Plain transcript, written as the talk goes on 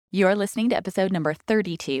You're listening to episode number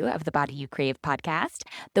 32 of the Body You Crave podcast,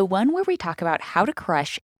 the one where we talk about how to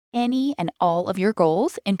crush any and all of your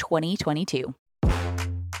goals in 2022.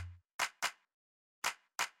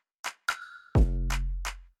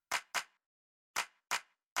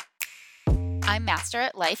 I'm Master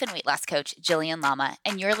Life and Weight Loss Coach Jillian Lama,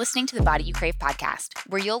 and you're listening to the Body You Crave podcast,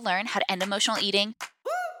 where you'll learn how to end emotional eating,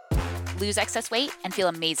 lose excess weight, and feel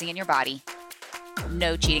amazing in your body.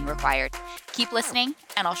 No cheating required. Keep listening,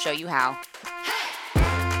 and I'll show you how.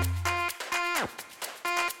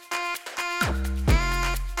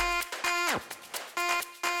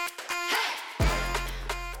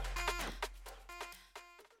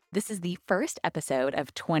 This is the first episode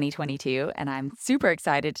of 2022, and I'm super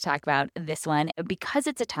excited to talk about this one because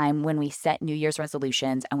it's a time when we set New Year's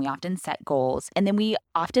resolutions and we often set goals, and then we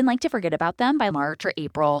often like to forget about them by March or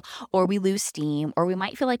April, or we lose steam, or we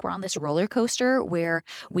might feel like we're on this roller coaster where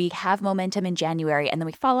we have momentum in January and then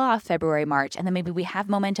we fall off February, March, and then maybe we have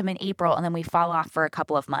momentum in April and then we fall off for a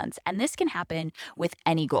couple of months. And this can happen with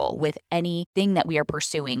any goal, with anything that we are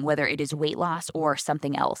pursuing, whether it is weight loss or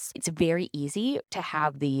something else. It's very easy to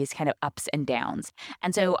have these kind of ups and downs.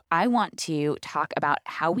 And so I want to talk about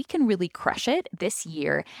how we can really crush it this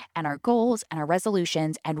year and our goals and our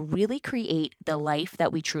resolutions and really create the life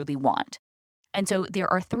that we truly want. And so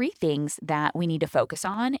there are three things that we need to focus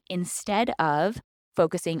on instead of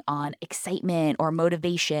focusing on excitement or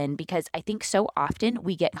motivation, because I think so often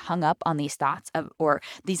we get hung up on these thoughts of or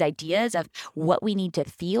these ideas of what we need to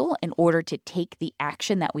feel in order to take the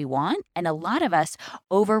action that we want. And a lot of us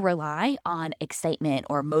over rely on excitement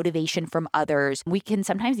or motivation from others. We can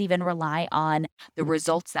sometimes even rely on the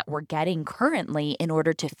results that we're getting currently in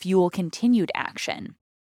order to fuel continued action.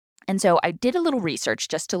 And so I did a little research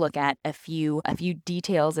just to look at a few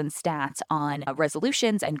details and stats on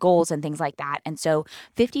resolutions and goals and things like that. And so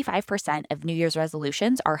 55% of New Year's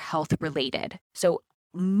resolutions are health related. So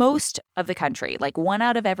most of the country, like 1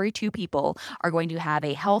 out of every 2 people, are going to have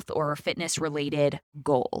a health or fitness related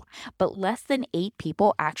goal, but less than 8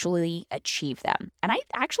 people actually achieve them. And I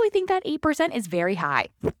actually think that 8% is very high.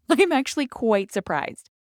 I'm actually quite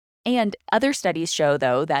surprised. And other studies show,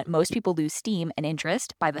 though, that most people lose steam and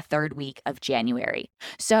interest by the 3rd week of January.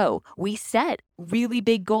 So we set really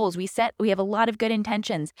big goals. We have a lot of good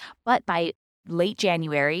intentions, but by late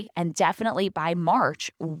January and definitely by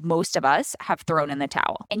March, most of us have thrown in the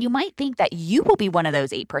towel. And you might think that you will be one of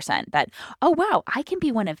those 8%, that, oh, wow, I can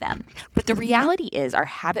be one of them. But the reality is our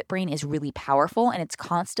habit brain is really powerful and it's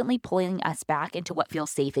constantly pulling us back into what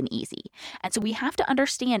feels safe and easy. And so we have to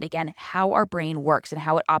understand, again, how our brain works and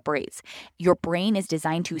how it operates. Your brain is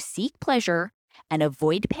designed to seek pleasure and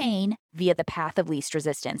avoid pain via the path of least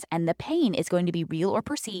resistance. And the pain is going to be real or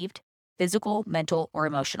perceived, physical, mental, or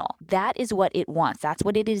emotional. That is what it wants. That's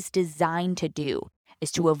what it is designed to do,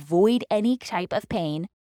 is to avoid any type of pain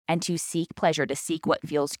and to seek pleasure, to seek what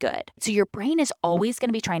feels good. So your brain is always going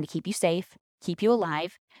to be trying to keep you safe, keep you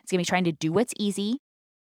alive. It's going to be trying to do what's easy.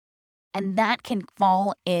 And that can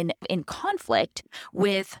fall in conflict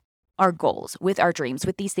with our goals, with our dreams,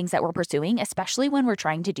 with these things that we're pursuing, especially when we're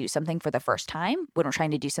trying to do something for the first time, when we're trying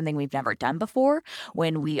to do something we've never done before,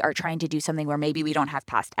 when we are trying to do something where maybe we don't have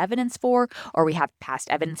past evidence for, or we have past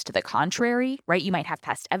evidence to the contrary, right? You might have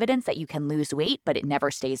past evidence that you can lose weight, but it never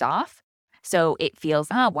stays off. So it feels,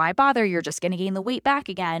 why bother? You're just going to gain the weight back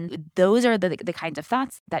again. Those are the kinds of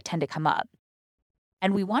thoughts that tend to come up.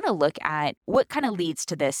 And we want to look at what kind of leads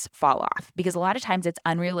to this fall off, because a lot of times it's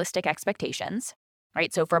unrealistic expectations.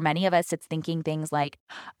 Right. So for many of us, it's thinking things like,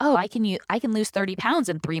 oh, I can lose 30 pounds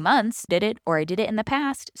in 3 months, did it, or I did it in the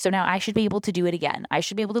past. So now I should be able to do it again. I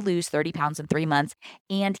should be able to lose 30 pounds in 3 months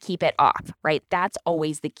and keep it off. Right. That's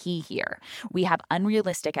always the key here. We have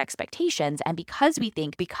unrealistic expectations. And because we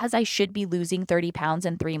think, because I should be losing 30 pounds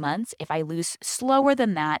in 3 months, if I lose slower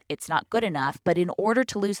than that, it's not good enough. But in order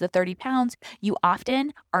to lose the 30 pounds, you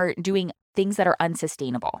often are doing things that are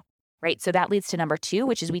unsustainable. Right? So that leads to number 2,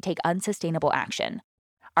 which is we take unsustainable action.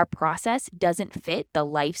 Our process doesn't fit the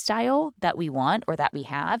lifestyle that we want or that we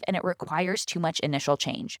have, and it requires too much initial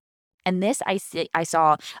change. And this I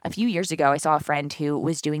saw a few years ago. I saw a friend who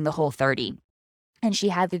was doing the Whole30. And she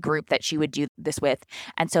had the group that she would do this with.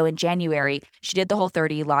 And so in January, she did the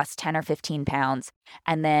Whole30, lost 10 or 15 pounds.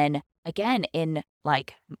 And then again in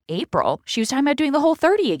like April, she was talking about doing the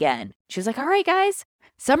Whole30 again. She was like, all right, guys,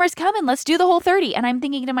 summer's coming. Let's do the Whole30. And I'm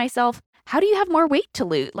thinking to myself, how do you have more weight to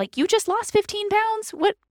lose? Like, you just lost 15 pounds.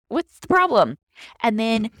 What's the problem? And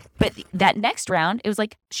then, but that next round, it was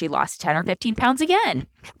like she lost 10 or 15 pounds again.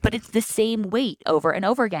 But it's the same weight over and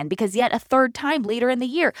over again because yet a third time later in the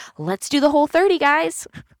year, let's do the whole 30, guys.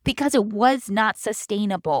 Because it was not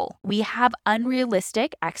sustainable. We have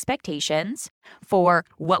unrealistic expectations for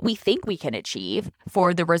what we think we can achieve,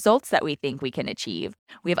 for the results that we think we can achieve.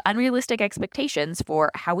 We have unrealistic expectations for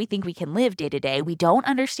how we think we can live day to day. We don't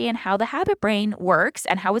understand how the habit brain works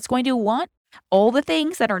and how it's going to want all the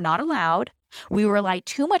things that are not allowed. We rely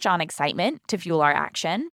too much on excitement to fuel our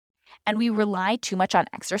action. And we rely too much on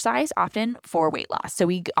exercise, often for weight loss. So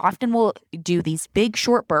we often will do these big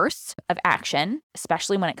short bursts of action,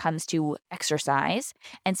 especially when it comes to exercise,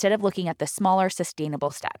 instead of looking at the smaller sustainable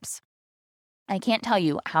steps. I can't tell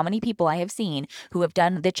you how many people I have seen who have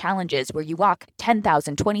done the challenges where you walk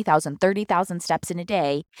 10,000, 20,000, 30,000 steps in a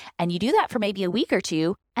day, and you do that for maybe a week or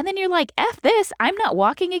two, and then you're like, F this, I'm not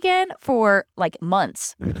walking again for like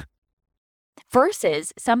months.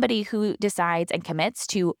 Versus somebody who decides and commits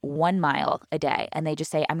to 1 mile a day and they just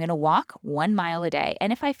say, I'm going to walk 1 mile a day.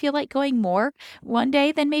 And if I feel like going more one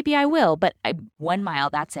day, then maybe I will. But 1 mile,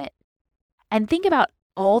 that's it. And think about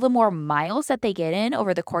all the more miles that they get in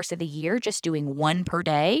over the course of the year, just doing one per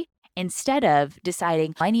day, instead of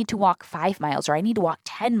deciding, I need to walk 5 miles or I need to walk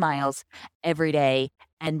 10 miles every day.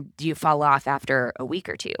 And you fall off after a week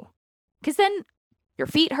or two. Because then your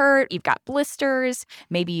feet hurt, you've got blisters,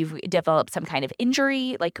 maybe you've developed some kind of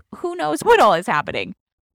injury, like who knows what all is happening.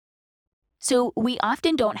 So we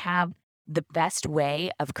often don't have the best way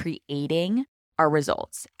of creating our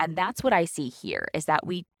results. And that's what I see here is that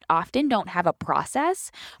we often don't have a process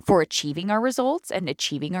for achieving our results and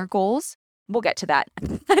achieving our goals. We'll get to that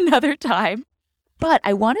another time. But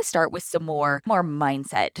I want to start with some more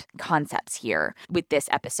mindset concepts here with this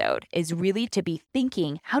episode, is really to be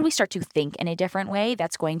thinking, how do we start to think in a different way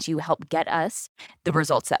that's going to help get us the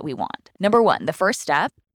results that we want? Number one, the first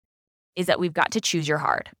step is that we've got to choose your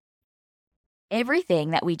hard.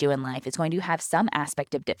 Everything that we do in life is going to have some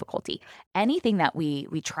aspect of difficulty. Anything that we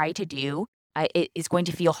try to do, it is going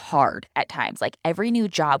to feel hard at times. Like every new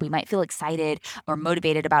job, we might feel excited or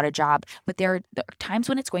motivated about a job, but there are times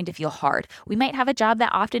when it's going to feel hard. We might have a job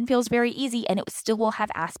that often feels very easy and it still will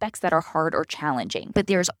have aspects that are hard or challenging, but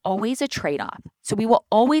there's always a trade-off. So we will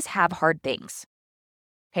always have hard things.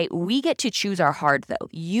 Okay, we get to choose our hard though.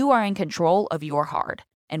 You are in control of your hard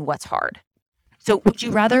and what's hard. So would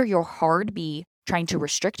you rather your hard be trying to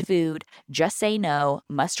restrict food, just say no,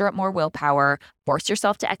 muster up more willpower, force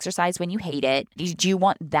yourself to exercise when you hate it? Do you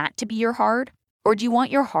want that to be your hard? Or do you want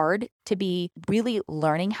your hard to be really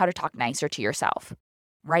learning how to talk nicer to yourself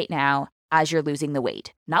right now as you're losing the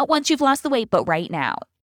weight? Not once you've lost the weight, but right now.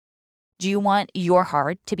 Do you want your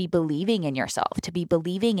hard to be believing in yourself, to be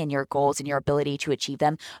believing in your goals and your ability to achieve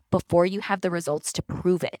them before you have the results to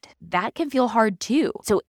prove it? That can feel hard too.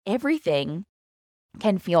 So everything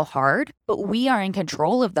can feel hard, but we are in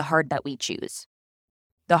control of the hard that we choose.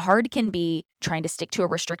 The hard can be trying to stick to a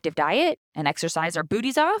restrictive diet and exercise our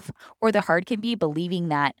booties off, or the hard can be believing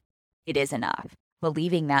that it is enough,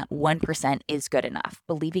 believing that 1% is good enough,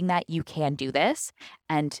 believing that you can do this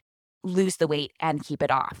and lose the weight and keep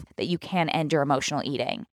it off, that you can end your emotional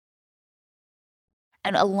eating.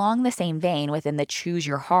 And along the same vein, within the choose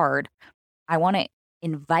your hard, I want to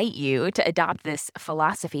invite you to adopt this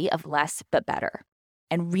philosophy of less but better.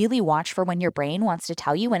 And really watch for when your brain wants to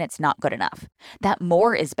tell you when it's not good enough, that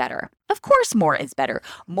more is better. Of course, more is better.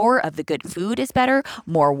 More of the good food is better.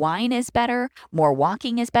 More wine is better. More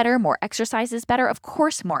walking is better. More exercise is better. Of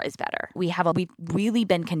course, more is better. We've really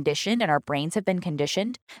been conditioned and our brains have been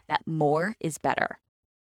conditioned that more is better.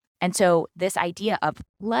 And so this idea of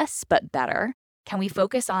less but better, can we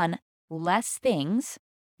focus on less things?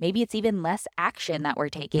 Maybe it's even less action that we're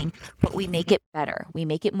taking, but we make it better. We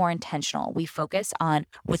make it more intentional. We focus on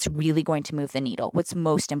what's really going to move the needle, what's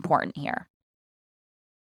most important here.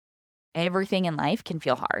 Everything in life can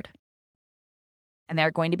feel hard. And there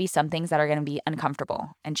are going to be some things that are going to be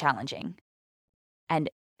uncomfortable and challenging. And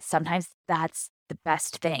sometimes that's the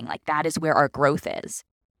best thing. Like that is where our growth is.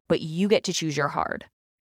 But you get to choose your hard.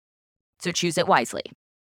 So choose it wisely.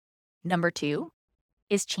 Number 2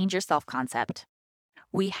 is change your self-concept.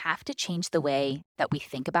 We have to change the way that we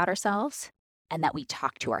think about ourselves and that we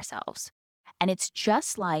talk to ourselves. And it's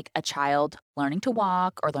just like a child learning to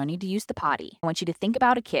walk or learning to use the potty. I want you to think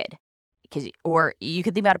about a kid, or you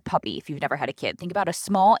could think about a puppy if you've never had a kid. Think about a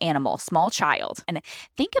small animal, small child, and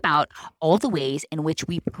think about all the ways in which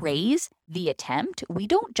we praise the attempt. We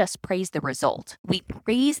don't just praise the result. We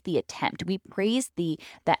praise the attempt. We praise the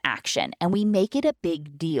action, and we make it a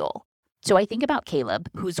big deal. So I think about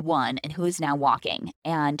Caleb, who's 1 and who is now walking.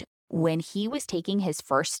 And when he was taking his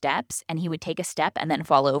first steps and he would take a step and then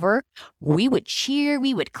fall over, we would cheer,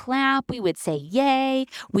 we would clap, we would say yay,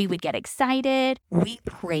 we would get excited. We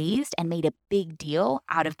praised and made a big deal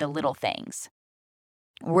out of the little things.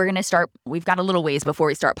 We've got a little ways before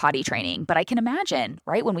we start potty training, but I can imagine,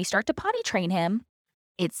 right? When we start to potty train him,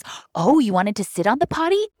 it's, oh, you wanted to sit on the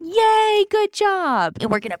potty? Yay, good job.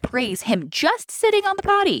 And we're going to praise him just sitting on the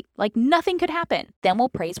potty, like nothing could happen. Then we'll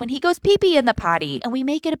praise when he goes pee-pee in the potty and we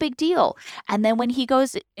make it a big deal. And then when he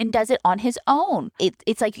goes and does it on his own,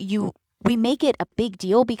 it's like we make it a big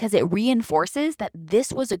deal because it reinforces that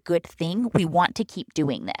this was a good thing. We want to keep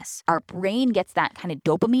doing this. Our brain gets that kind of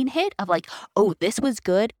dopamine hit of like, oh, this was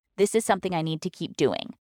good. This is something I need to keep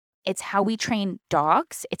doing. It's how we train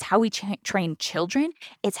dogs. It's how we train children.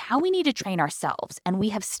 It's how we need to train ourselves. And we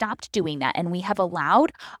have stopped doing that. And we have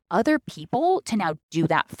allowed other people to now do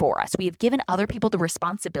that for us. We have given other people the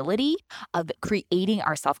responsibility of creating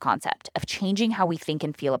our self-concept, of changing how we think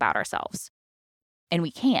and feel about ourselves. And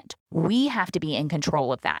we can't. We have to be in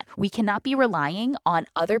control of that. We cannot be relying on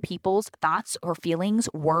other people's thoughts or feelings,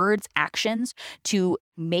 words, actions to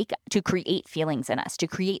create feelings in us, to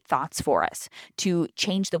create thoughts for us, to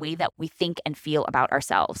change the way that we think and feel about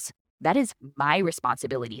ourselves. That is my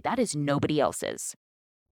responsibility. That is nobody else's.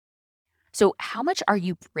 So how much are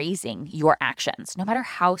you praising your actions, no matter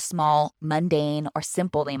how small, mundane, or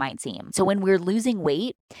simple they might seem? So when we're losing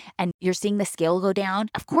weight and you're seeing the scale go down,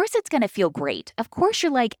 of course it's going to feel great. Of course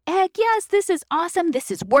you're like, heck yes, this is awesome. This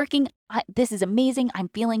is working. This is amazing. I'm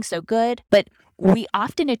feeling so good. But we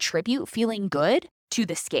often attribute feeling good to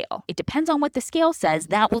the scale. It depends on what the scale says.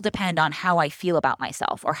 That will depend on how I feel about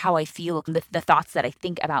myself or how I feel the thoughts that I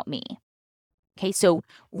think about me. Okay, so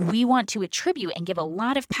we want to attribute and give a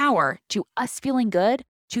lot of power to us feeling good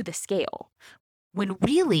to the scale, when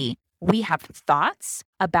really we have thoughts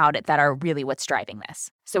about it that are really what's driving this.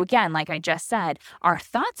 So again, like I just said, our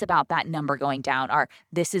thoughts about that number going down are,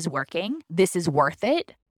 this is working, this is worth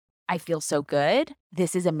it, I feel so good,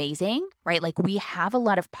 this is amazing, right? Like we have a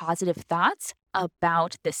lot of positive thoughts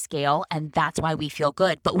about the scale, and that's why we feel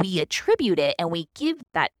good. But we attribute it and we give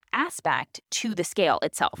that aspect to the scale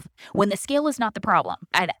itself when the scale is not the problem.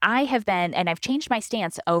 And I've changed my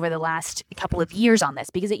stance over the last couple of years on this,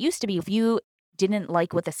 because it used to be if you didn't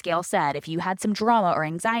like what the scale said, if you had some drama or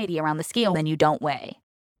anxiety around the scale, then you don't weigh.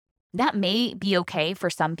 That may be okay for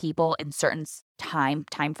some people in certain time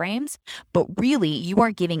frames, but really you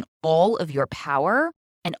are giving all of your power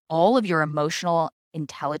and all of your emotional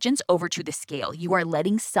intelligence over to the scale. You are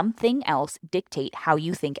letting something else dictate how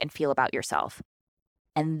you think and feel about yourself.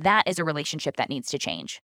 And that is a relationship that needs to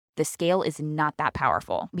change. The scale is not that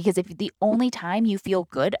powerful, because if the only time you feel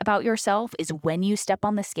good about yourself is when you step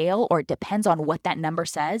on the scale, or it depends on what that number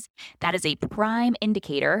says, that is a prime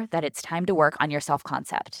indicator that it's time to work on your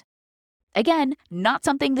self-concept. Again, not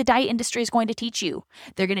something the diet industry is going to teach you.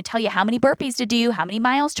 They're going to tell you how many burpees to do, how many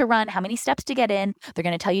miles to run, how many steps to get in. They're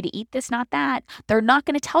going to tell you to eat this, not that. They're not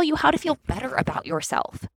going to tell you how to feel better about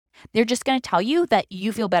yourself. They're just going to tell you that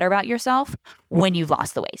you feel better about yourself when you've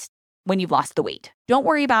lost the weight. Don't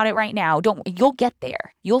worry about it right now. You'll get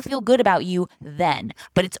there. You'll feel good about you then,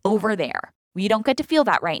 but it's over there. You don't get to feel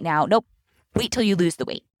that right now. Nope. Wait till you lose the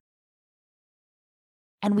weight.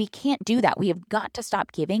 And we can't do that. We have got to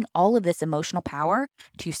stop giving all of this emotional power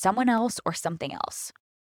to someone else or something else.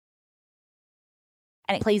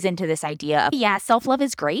 And it plays into this idea of, yeah, self-love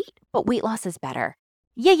is great, but weight loss is better.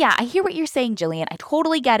 Yeah, I hear what you're saying, Jillian. I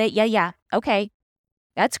totally get it. Yeah. Okay.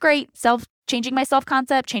 That's great. Changing my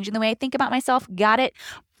self-concept, changing the way I think about myself. Got it.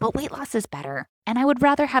 But weight loss is better. And I would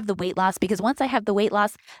rather have the weight loss, because once I have the weight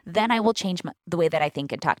loss, then I will change the way that I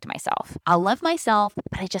think and talk to myself. I'll love myself,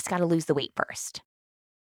 but I just got to lose the weight first.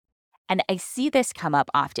 And I see this come up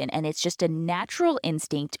often, and it's just a natural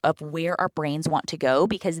instinct of where our brains want to go,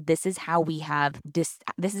 because this is how we've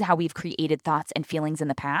created thoughts and feelings in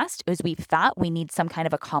the past, is we've thought we need some kind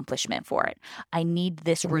of accomplishment for it. I need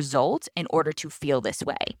this result in order to feel this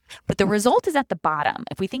way. But the result is at the bottom.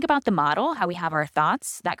 If we think about the model, how we have our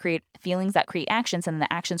thoughts that create feelings that create actions, and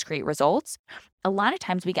the actions create results, a lot of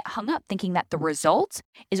times we get hung up thinking that the result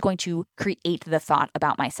is going to create the thought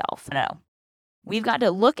about myself. No. We've got to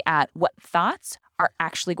look at what thoughts are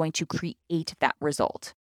actually going to create that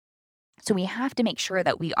result. So we have to make sure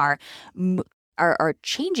that we are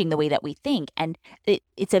changing the way that we think. And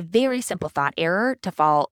it's a very simple thought error to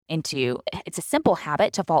fall into. It's a simple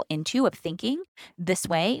habit to fall into, of thinking this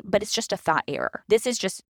way, but it's just a thought error.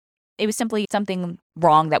 It was simply something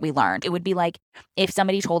wrong that we learned. It would be like if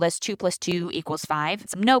somebody told us 2 + 2 = 5.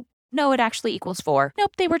 It's, nope, no, it actually equals 4.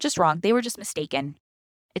 Nope, they were just wrong. They were just mistaken.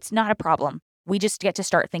 It's not a problem. We just get to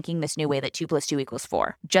start thinking this new way that 2 + 2 =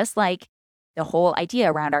 4. Just like the whole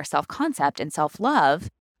idea around our self-concept and self-love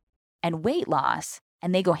and weight loss,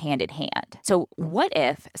 and they go hand in hand. So what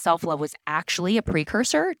if self-love was actually a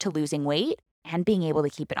precursor to losing weight and being able to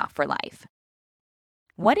keep it off for life?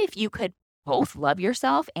 What if you could both love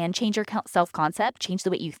yourself and change your self-concept, change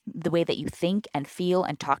the way that you think and feel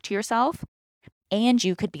and talk to yourself, and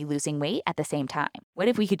you could be losing weight at the same time? What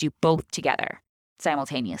if we could do both together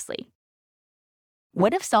simultaneously?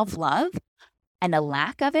 What if self-love and a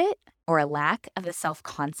lack of it, or a lack of the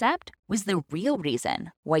self-concept, was the real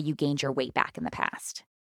reason why you gained your weight back in the past?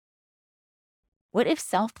 What if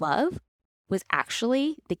self-love was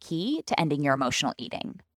actually the key to ending your emotional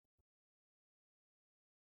eating?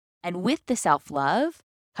 And with the self-love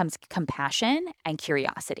comes compassion and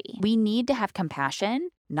curiosity. We need to have compassion,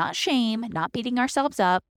 not shame, not beating ourselves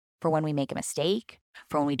up for when we make a mistake,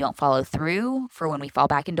 for when we don't follow through, for when we fall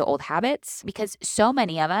back into old habits. Because so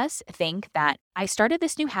many of us think that I started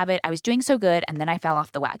this new habit, I was doing so good, and then I fell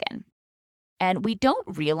off the wagon. And we don't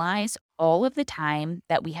realize all of the time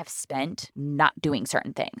that we have spent not doing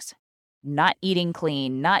certain things. Not eating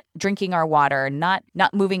clean, not drinking our water, not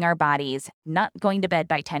moving our bodies, not going to bed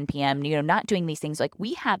by 10 p.m., not doing these things. Like,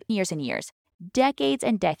 we have years and years, decades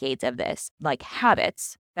and decades of this, like,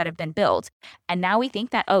 habits that have been built. And now we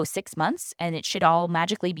think that, 6 months and it should all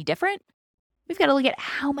magically be different. We've got to look at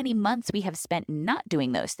how many months we have spent not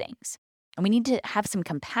doing those things. And we need to have some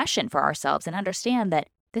compassion for ourselves and understand that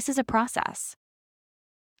this is a process.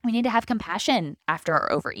 We need to have compassion after our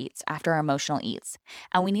overeats, after our emotional eats.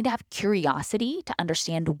 And we need to have curiosity to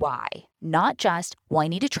understand why. Not just, I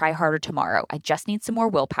need to try harder tomorrow. I just need some more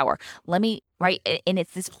willpower. Right? And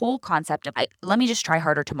it's this whole concept of, let me just try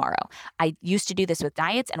harder tomorrow. I used to do this with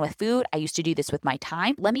diets and with food. I used to do this with my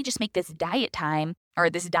time. Let me just make this diet time or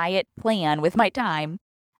this diet plan with my time,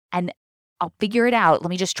 and I'll figure it out. Let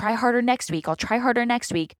me just try harder next week. I'll try harder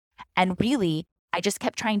next week. And really, I just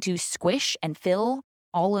kept trying to squish and fill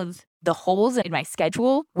all of the holes in my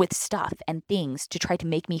schedule with stuff and things to try to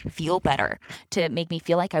make me feel better, to make me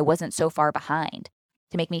feel like I wasn't so far behind,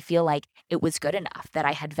 to make me feel like it was good enough, that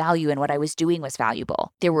I had value and what I was doing was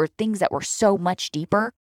valuable. There were things that were so much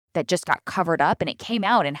deeper that just got covered up, and it came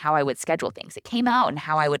out in how I would schedule things. It came out in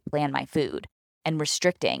how I would plan my food and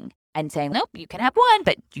restricting and saying, nope, you can have one,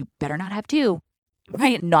 but you better not have two,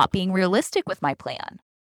 right? Not being realistic with my plan.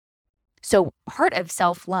 So part of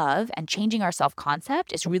self-love and changing our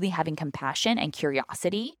self-concept is really having compassion and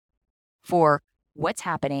curiosity for what's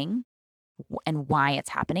happening and why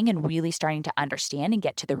it's happening, and really starting to understand and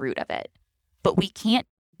get to the root of it. But we can't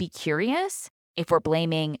be curious if we're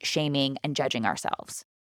blaming, shaming, and judging ourselves.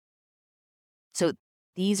 So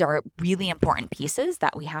these are really important pieces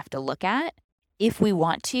that we have to look at if we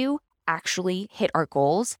want to actually hit our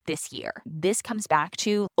goals this year. This comes back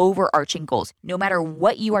to overarching goals. No matter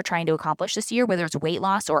what you are trying to accomplish this year, whether it's weight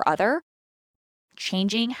loss or other,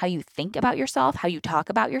 changing how you think about yourself, how you talk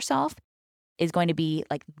about yourself, is going to be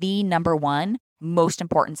like the number one most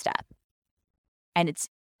important step. And it's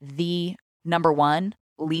the number one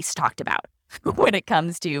least talked about when it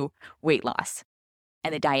comes to weight loss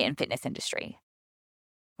and the diet and fitness industry,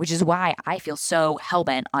 which is why I feel so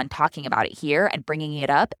hellbent on talking about it here and bringing it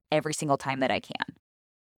up every single time that I can.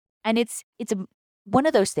 And it's one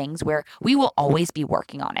of those things where we will always be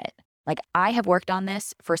working on it. Like, I have worked on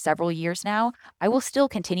this for several years now. I will still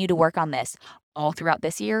continue to work on this all throughout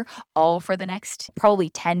this year, all for the next probably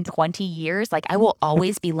 10, 20 years. Like, I will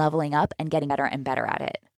always be leveling up and getting better and better at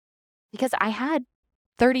it, because I had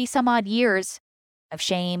 30 some odd years of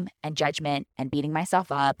shame and judgment and beating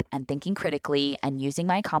myself up and thinking critically and using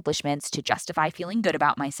my accomplishments to justify feeling good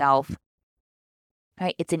about myself.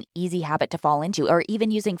 Right? It's an easy habit to fall into. Or even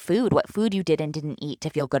using food, what food you did and didn't eat to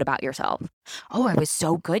feel good about yourself. Oh, I was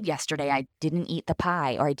so good yesterday, I didn't eat the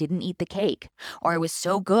pie, or I didn't eat the cake. Or I was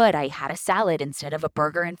so good, I had a salad instead of a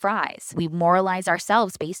burger and fries. We moralize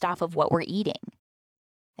ourselves based off of what we're eating.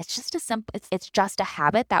 It's just it's just a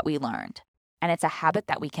habit that we learned. And it's a habit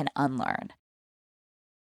that we can unlearn.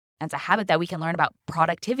 And it's a habit that we can learn about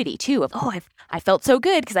productivity too, of, I felt so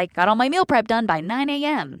good because I got all my meal prep done by 9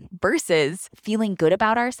 a.m. versus feeling good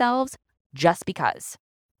about ourselves just because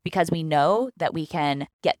we know that we can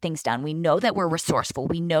get things done. We know that we're resourceful.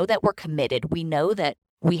 We know that we're committed. We know that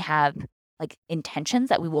we have like intentions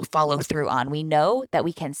that we will follow through on. We know that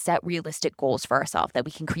we can set realistic goals for ourselves, that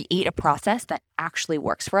we can create a process that actually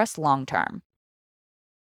works for us long term.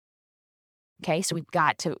 Okay, so we've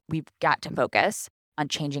got to focus on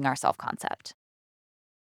changing our self-concept.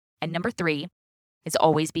 And number 3 is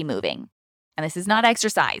always be moving. And this is not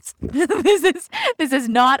exercise. This is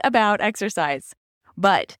not about exercise,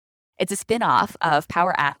 but It's a spin-off of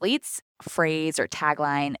Power Athletes' phrase or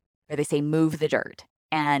tagline where they say, move the dirt.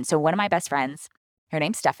 And so one of my best friends, her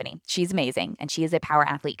name's Stephanie. She's amazing. And she is a power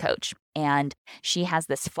athlete coach. And she has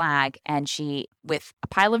this flag and she, with a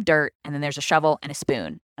pile of dirt, and then there's a shovel and a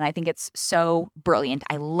spoon. And I think it's so brilliant.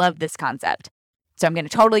 I love this concept. So I'm going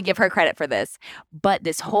to totally give her credit for this. But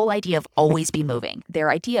this whole idea of always be moving, their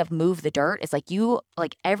idea of move the dirt is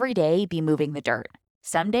like every day be moving the dirt.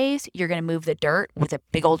 Some days you're going to move the dirt with a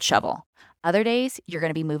big old shovel. Other days you're going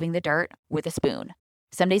to be moving the dirt with a spoon.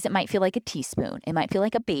 Some days it might feel like a teaspoon. It might feel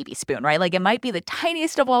like a baby spoon, right? Like it might be the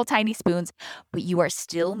tiniest of all tiny spoons, but you are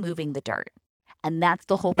still moving the dirt. And that's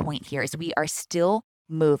the whole point here is we are still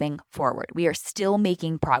moving forward. We are still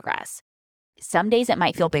making progress. Some days it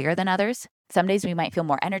might feel bigger than others. Some days we might feel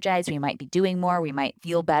more energized. We might be doing more. We might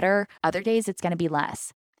feel better. Other days it's going to be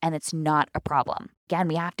less. And it's not a problem. Again,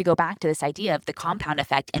 we have to go back to this idea of the compound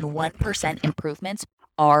effect, and 1% improvements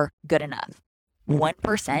are good enough.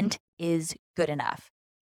 1% is good enough.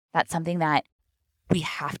 That's something that we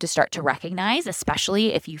have to start to recognize,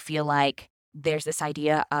 especially if you feel like there's this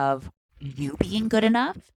idea of you being good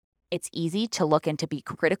enough. It's easy to look and to be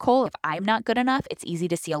critical. If I'm not good enough, it's easy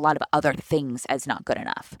to see a lot of other things as not good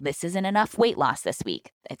enough. This isn't enough weight loss this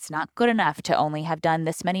week. It's not good enough to only have done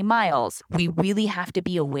this many miles. We really have to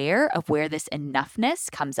be aware of where this enoughness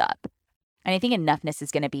comes up. And I think enoughness is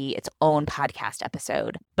going to be its own podcast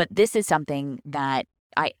episode. But this is something that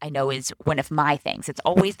I know is one of my things. It's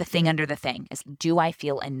always the thing under the thing is, do I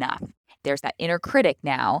feel enough? There's that inner critic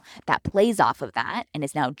now that plays off of that and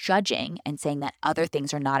is now judging and saying that other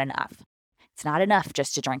things are not enough. It's not enough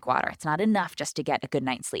just to drink water. It's not enough just to get a good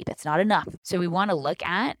night's sleep. It's not enough. So we want to look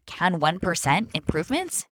at, can 1%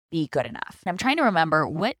 improvements be good enough? And I'm trying to remember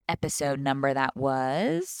what episode number that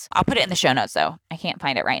was. I'll put it in the show notes though. I can't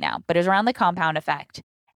find it right now, but it was around the compound effect.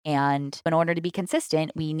 And in order to be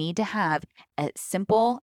consistent, we need to have a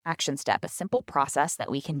simple action step, a simple process that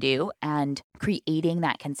we can do. And creating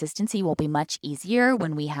that consistency will be much easier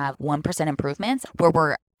when we have 1% improvements where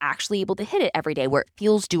we're actually able to hit it every day, where it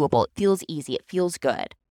feels doable, it feels easy, it feels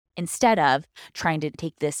good. Instead of trying to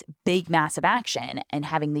take this big, massive action and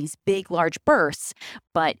having these big, large bursts,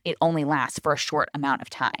 but it only lasts for a short amount of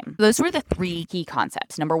time. Those were the 3 key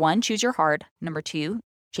concepts. Number 1, choose your hard. Number 2,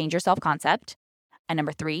 change your self-concept. And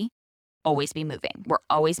number 3, always be moving. We're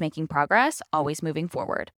always making progress, always moving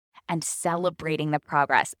forward, and celebrating the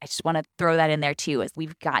progress. I just want to throw that in there too, is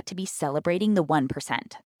we've got to be celebrating the 1%.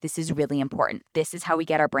 This is really important. This is how we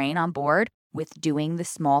get our brain on board with doing the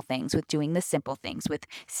small things, with doing the simple things, with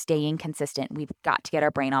staying consistent. We've got to get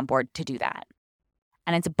our brain on board to do that.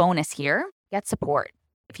 And it's a bonus here, get support.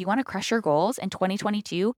 If you want to crush your goals in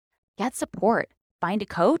 2022, get support. Find a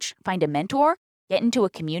coach, find a mentor, get into a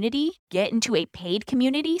community, get into a paid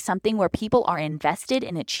community, something where people are invested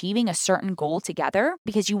in achieving a certain goal together,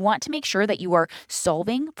 because you want to make sure that you are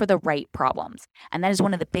solving for the right problems. And that is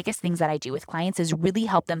one of the biggest things that I do with clients, is really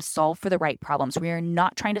help them solve for the right problems. We are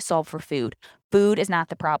not trying to solve for food. Food is not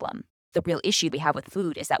the problem. The real issue we have with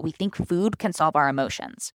food is that we think food can solve our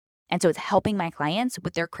emotions. And so it's helping my clients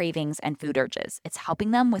with their cravings and food urges. It's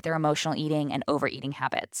helping them with their emotional eating and overeating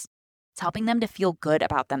habits. It's helping them to feel good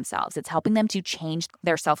about themselves. It's helping them to change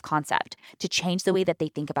their self-concept, to change the way that they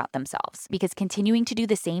think about themselves. Because continuing to do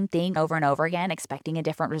the same thing over and over again, expecting a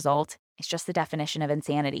different result, is just the definition of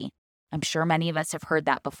insanity. I'm sure many of us have heard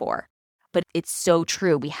that before, but it's so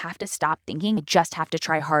true. We have to stop thinking, I just have to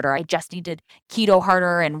try harder. I just need to keto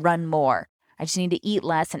harder and run more. I just need to eat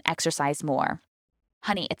less and exercise more.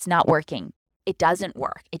 Honey, it's not working. It doesn't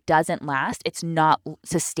work. It doesn't last. It's not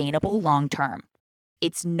sustainable long-term.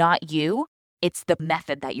 It's not you, it's the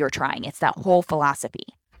method that you're trying. It's that whole philosophy.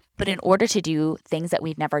 But in order to do things that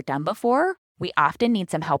we've never done before, we often need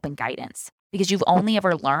some help and guidance, because you've only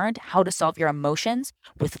ever learned how to solve your emotions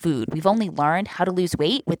with food. We've only learned how to lose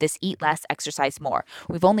weight with this eat less, exercise more.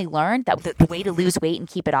 We've only learned that the way to lose weight and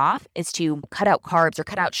keep it off is to cut out carbs or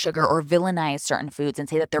cut out sugar or villainize certain foods and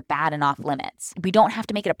say that they're bad and off limits. We don't have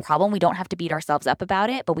to make it a problem. We don't have to beat ourselves up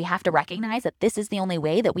about it, but we have to recognize that this is the only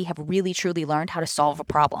way that we have really truly learned how to solve a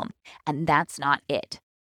problem. And that's not it.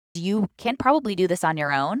 You can probably do this on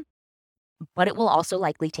your own, but it will also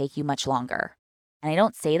likely take you much longer. And I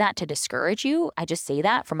don't say that to discourage you. I just say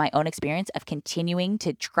that from my own experience of continuing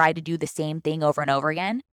to try to do the same thing over and over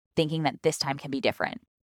again, thinking that this time can be different.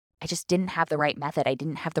 I just didn't have the right method. I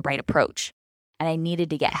didn't have the right approach. And I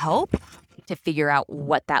needed to get help to figure out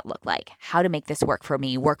what that looked like, how to make this work for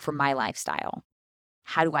me, work for my lifestyle.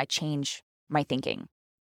 How do I change my thinking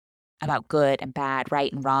about good and bad,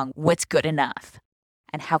 right and wrong? What's good enough?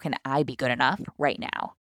 And how can I be good enough right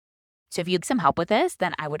now? So if you need some help with this,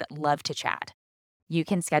 then I would love to chat. You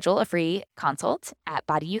can schedule a free consult at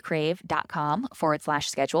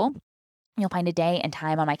bodyyoucrave.com/schedule. You'll find a day and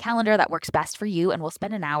time on my calendar that works best for you, and we'll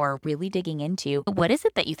spend an hour really digging into what is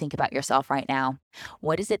it that you think about yourself right now?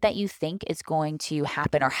 What is it that you think is going to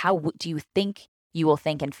happen, or how do you think you will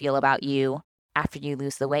think and feel about you after you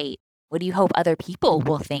lose the weight? What do you hope other people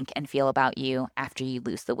will think and feel about you after you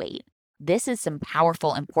lose the weight? This is some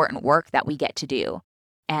powerful, important work that we get to do.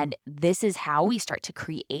 And this is how we start to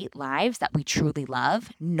create lives that we truly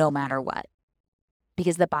love, no matter what.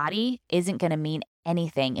 Because the body isn't going to mean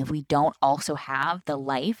anything if we don't also have the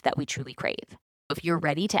life that we truly crave. If you're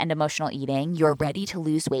ready to end emotional eating, you're ready to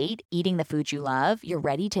lose weight, eating the food you love, you're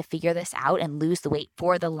ready to figure this out and lose the weight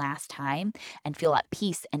for the last time and feel at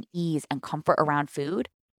peace and ease and comfort around food,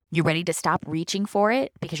 you're ready to stop reaching for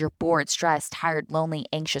it because you're bored, stressed, tired, lonely,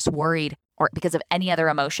 anxious, worried, or because of any other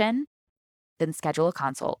emotion, then schedule a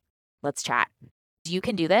consult. Let's chat. You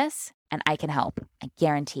can do this, and I can help. I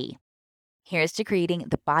guarantee. Here's to creating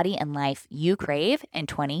the body and life you crave in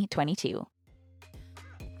 2022.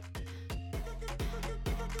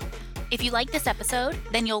 If you like this episode,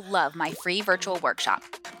 then you'll love my free virtual workshop,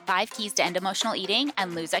 5 Keys to End Emotional Eating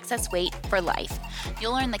and Lose Excess Weight for Life.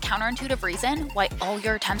 You'll learn the counterintuitive reason why all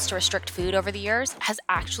your attempts to restrict food over the years has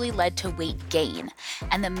actually led to weight gain,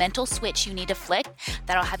 and the mental switch you need to flick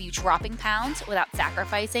that'll have you dropping pounds without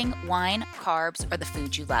sacrificing wine, carbs, or the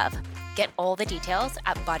food you love. Get all the details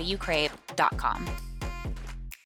at bodyyoucrave.com.